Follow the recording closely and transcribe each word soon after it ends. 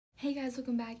Hey guys,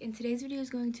 welcome back. And today's video is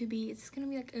going to be, it's gonna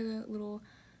be like a little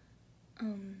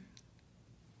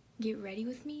get ready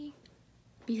with me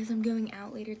because I'm going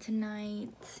out later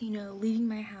tonight, you know, leaving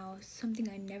my house, something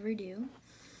I never do.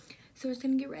 So it's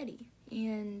gonna get ready.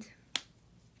 And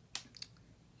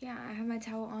yeah, I have my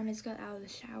towel on. I just got out of the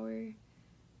shower.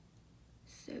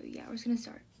 So yeah, we're just gonna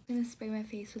start. I'm gonna spray my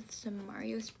face with some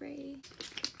Mario spray.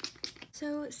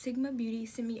 So Sigma Beauty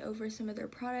sent me over some of their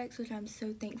products, which I'm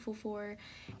so thankful for,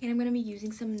 and I'm going to be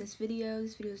using some in this video.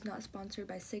 This video is not sponsored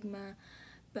by Sigma,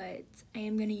 but I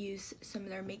am going to use some of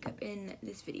their makeup in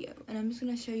this video, and I'm just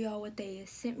going to show y'all what they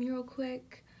sent me real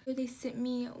quick. So they sent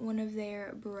me one of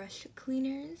their brush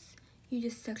cleaners. You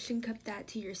just suction cup that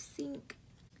to your sink.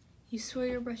 You store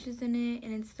your brushes in it,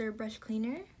 and it's their brush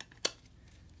cleaner.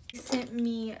 They sent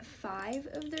me 5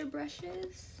 of their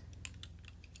brushes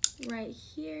right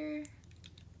here.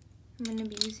 I'm going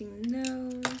to be using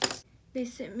those. They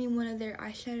sent me one of their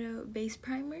eyeshadow base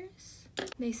primers.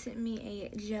 They sent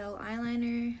me a gel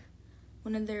eyeliner,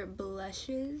 one of their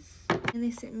blushes, and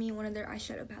they sent me one of their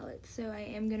eyeshadow palettes. So I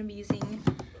am going to be using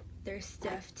their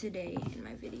stuff today in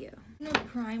my video. I'm going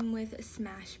to prime with a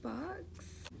Smashbox.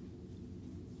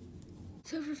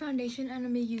 So for foundation, I'm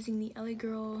going to be using the LA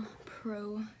Girl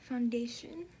Pro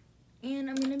foundation.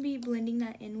 And I'm going to be blending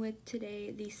that in with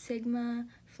today the Sigma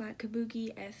Flat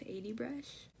Kabuki F80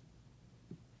 brush.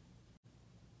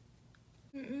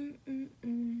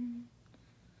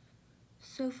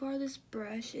 So far this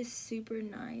brush is super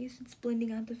nice. It's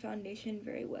blending out the foundation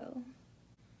very well.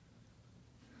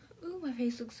 Ooh, my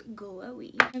face looks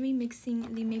glowy. I'll be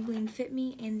mixing the Maybelline Fit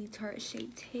Me and the Tarte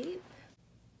Shape Tape.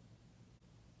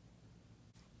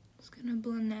 Just going to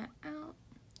blend that out.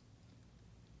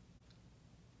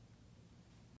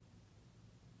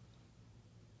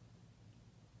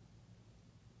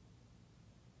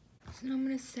 So now I'm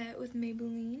going to set with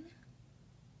Maybelline.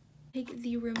 Take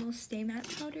the Rimmel Stay Matte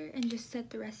powder and just set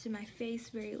the rest of my face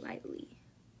very lightly.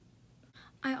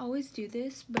 I always do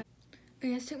this, but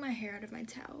I just took my hair out of my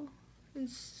towel.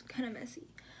 It's kind of messy.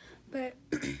 But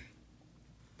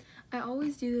I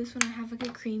always do this when I have like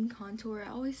a cream contour.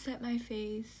 I always set my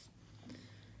face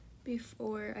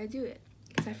before I do it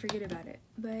because I forget about it.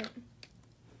 But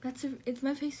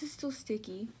my face is still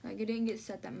sticky. Like it didn't get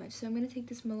set that much. So I'm going to take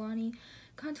this Milani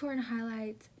Contour and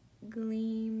Highlight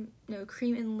Cream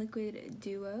and Liquid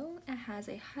Duo. It has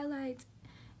a highlight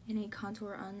and a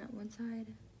contour on one side.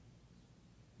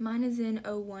 Mine is in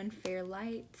 01 Fair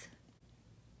Light.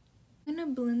 I'm going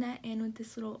to blend that in with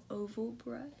this little oval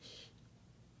brush.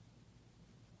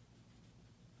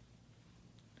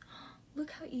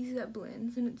 Look how easy that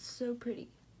blends, and it's so pretty.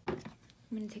 I'm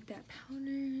going to take that powder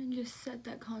and just set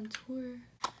that contour.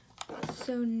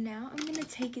 So now I'm going to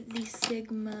take the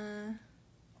Sigma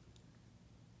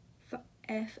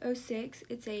F06.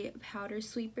 It's a powder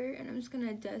sweeper, and I'm just going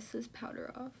to dust this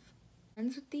powder off.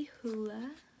 Ends with the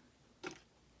Hoola.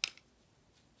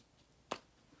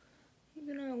 I'm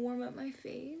going to warm up my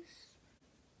face.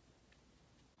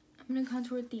 I'm going to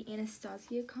contour with the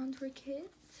Anastasia Contour Kit.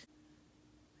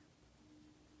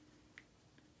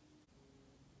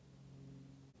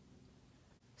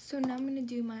 So now I'm going to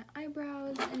do my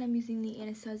eyebrows, and I'm using the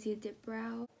Anastasia Dip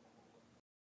Brow.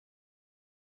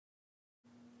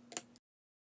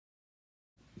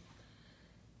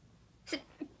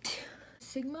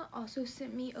 Sigma also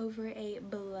sent me over a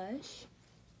blush.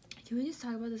 Can we just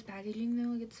talk about this packaging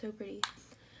though? Like, it's so pretty.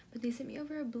 But they sent me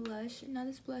over a blush. Now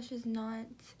this blush is not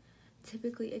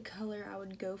typically a color I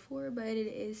would go for, but it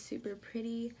is super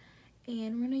pretty,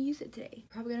 and we're going to use it today.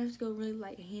 Probably going to have to go really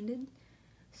light-handed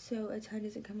so a ton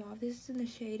doesn't come off. This is in the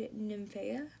shade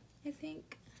Nymphea, I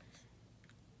think.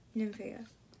 Nymphea.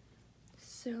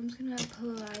 So I'm just going to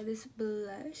apply this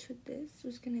blush with this.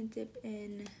 I'm just going to dip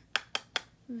in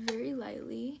very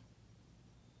lightly.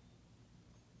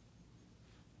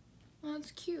 Oh,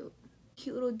 it's cute.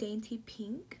 Cute little dainty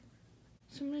pink.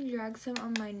 So I'm going to drag some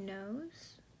on my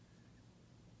nose.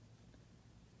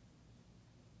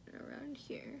 And around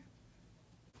here.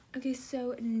 Okay,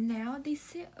 so now they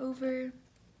sent over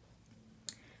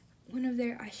one of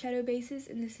their eyeshadow bases,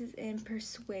 and this is in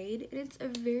Persuade, and it's a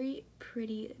very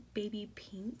pretty baby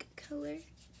pink color.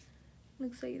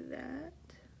 Looks like that.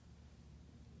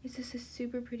 It's just a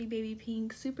super pretty baby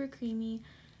pink, super creamy,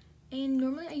 and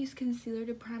normally I use concealer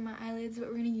to prime my eyelids, but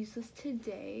we're going to use this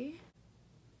today.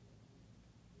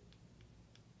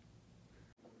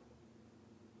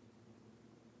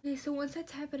 Okay, so once I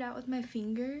tap it out with my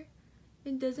finger,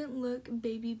 it doesn't look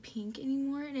baby pink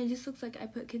anymore, and it just looks like I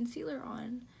put concealer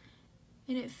on.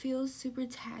 And it feels super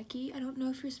tacky. I don't know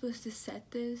if you're supposed to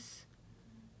set this,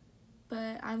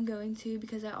 but I'm going to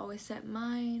because I always set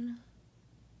mine.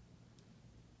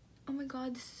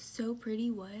 god, this is so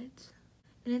pretty. What?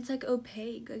 And it's like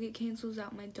opaque, like it cancels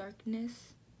out my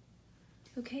darkness.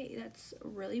 Okay, that's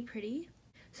really pretty.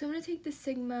 So I'm going to take the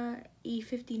Sigma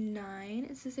E59.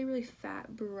 It's just a really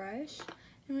fat brush.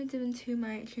 I'm going to dip into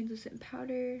my translucent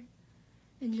powder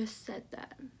and just set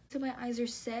that. So my eyes are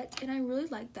set, and I really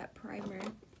like that primer.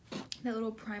 That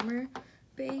little primer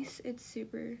base, it's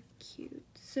super cute.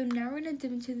 So now we're going to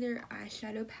dip into their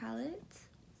eyeshadow palette.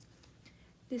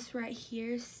 This right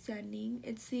here is stunning.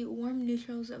 It's the Warm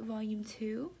Neutrals Volume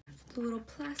 2. It's the little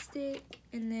plastic,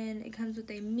 and then it comes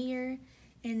with a mirror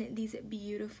and these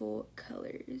beautiful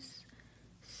colors.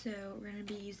 So we're going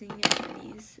to be using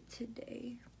these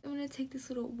today. I'm going to take this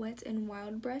little Wet n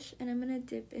Wild brush, and I'm going to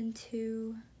dip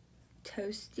into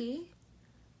Toasty,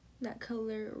 that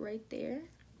color right there.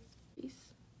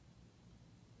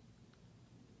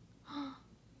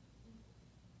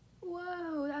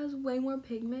 Whoa, that was way more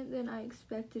pigment than I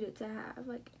expected it to have.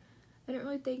 Like, I didn't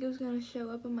really think it was going to show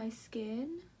up on my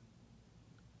skin.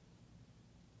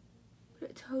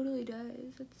 But it totally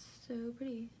does. It's so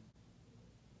pretty.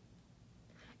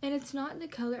 And it's not the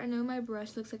color. I know my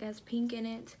brush looks like it has pink in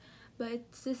it, but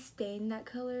it's just stained that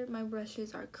color. My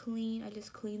brushes are clean. I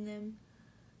just clean them.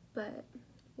 But,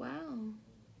 wow.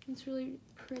 It's really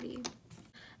pretty.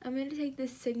 I'm going to take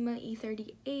this Sigma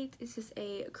E38. It's just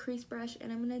a crease brush,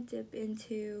 and I'm going to dip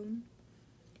into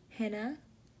henna.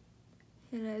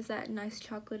 Henna is that nice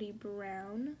chocolatey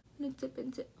brown. I'm going to dip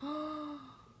into... Oh!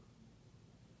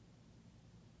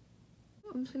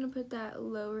 I'm just going to put that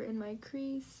lower in my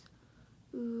crease.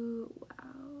 Ooh,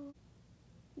 wow.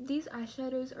 These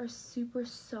eyeshadows are super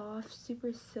soft,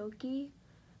 super silky,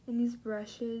 and these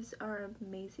brushes are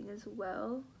amazing as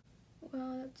well.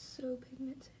 Wow, that's so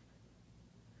pigmented.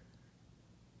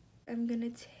 I'm gonna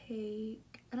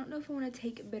take, I don't know if I want to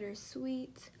take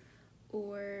Bittersweet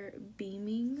or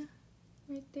Beaming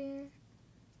right there,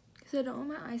 because I don't want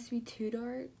my eyes to be too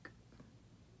dark.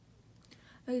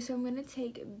 Okay, so I'm gonna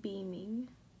take Beaming,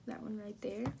 that one right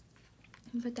there,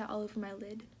 and put that all over my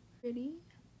lid. Pretty.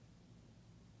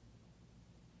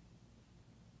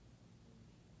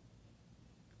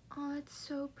 Oh, that's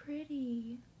so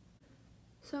pretty.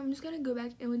 So I'm just gonna go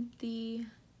back in with the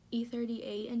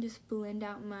E38 and just blend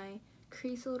out my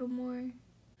crease a little more.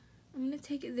 I'm gonna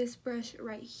take this brush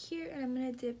right here, and I'm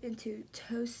gonna dip into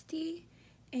Toasty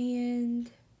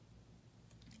and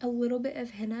a little bit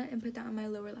of henna and put that on my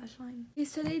lower lash line. Okay,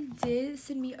 so they did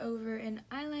send me over an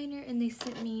eyeliner, and they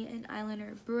sent me an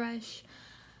eyeliner brush.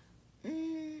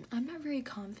 I'm not very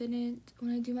confident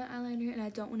when I do my eyeliner, and I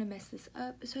don't want to mess this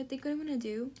up. So I think what I'm gonna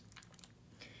do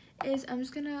is I'm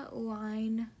just gonna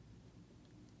line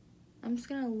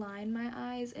my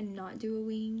eyes and not do a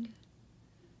wing,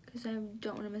 because I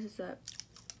don't want to mess this up.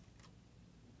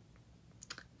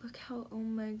 Look how, oh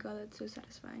my god, that's so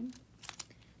satisfying.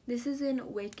 This is in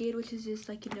Wicked, which is just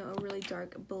like, you know, a really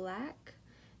dark black.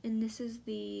 And this is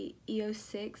the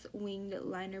EO6 winged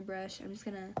liner brush. I'm just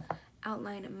gonna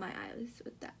outline my eyes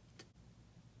with that.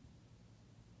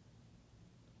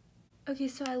 Okay,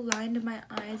 so I lined my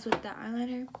eyes with that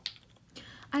eyeliner.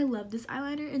 I love this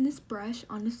eyeliner, and this brush,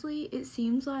 honestly, it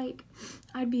seems like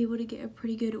I'd be able to get a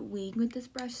pretty good wing with this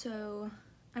brush, so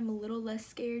I'm a little less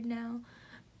scared now.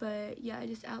 But yeah, I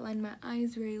just outlined my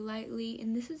eyes very lightly,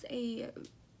 and this is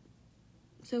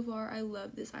so far, I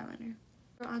love this eyeliner.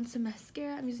 On some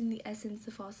mascara, I'm using the Essence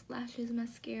the False Lashes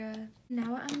mascara.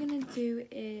 Now what I'm gonna do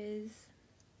is,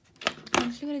 I'm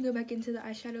just gonna go back into the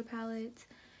eyeshadow palette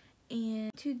and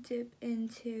to dip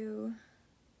into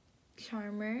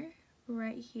Charmer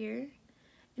right here,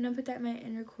 and I'll put that in my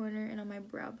inner corner and on my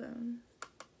brow bone.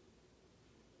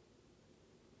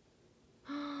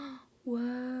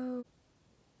 Whoa.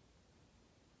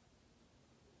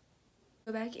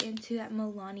 Go back into that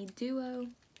Milani Duo, and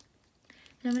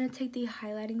I'm going to take the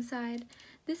highlighting side.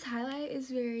 This highlight is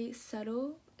very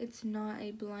subtle. It's not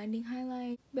a blinding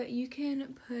highlight, but you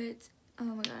can put, oh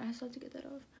my god, I still have to get that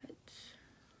off.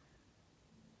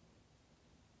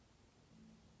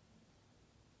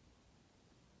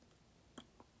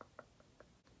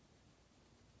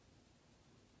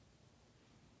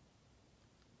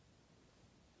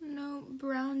 No,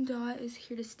 brown dot is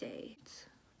here to stay. It's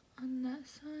on that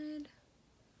side.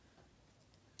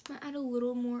 I'm gonna add a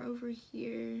little more over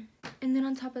here. And then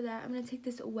on top of that, I'm gonna take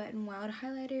this Wet n Wild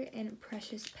highlighter and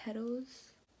Precious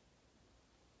Petals.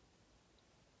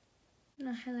 I'm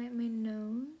gonna highlight my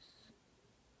nose.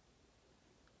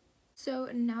 So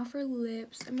now for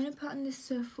lips, I'm gonna put on this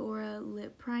Sephora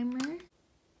lip primer.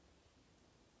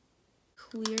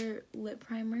 Clear lip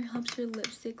primer, helps your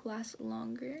lipstick last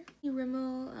longer. The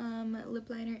Rimmel lip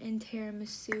liner in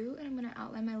Tiramisu, and I'm gonna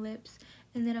outline my lips,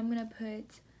 and then I'm gonna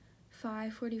put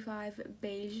 545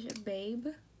 Beige Babe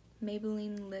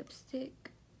Maybelline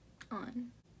lipstick on.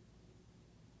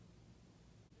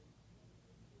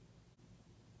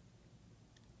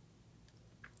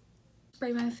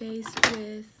 Spray my face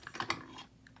with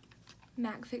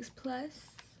MAC Fix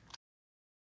Plus.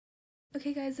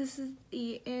 Okay guys, this is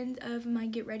the end of my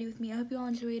get ready with me. I hope you all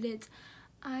enjoyed it.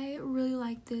 I really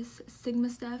like this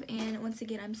Sigma stuff, and once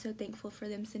again I'm so thankful for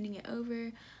them sending it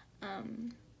over.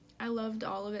 I loved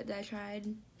all of it that I tried,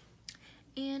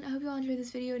 and I hope you all enjoyed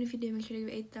this video, and if you did, make sure to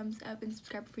give it a thumbs up and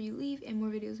subscribe before you leave, and more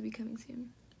videos will be coming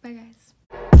soon. Bye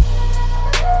guys.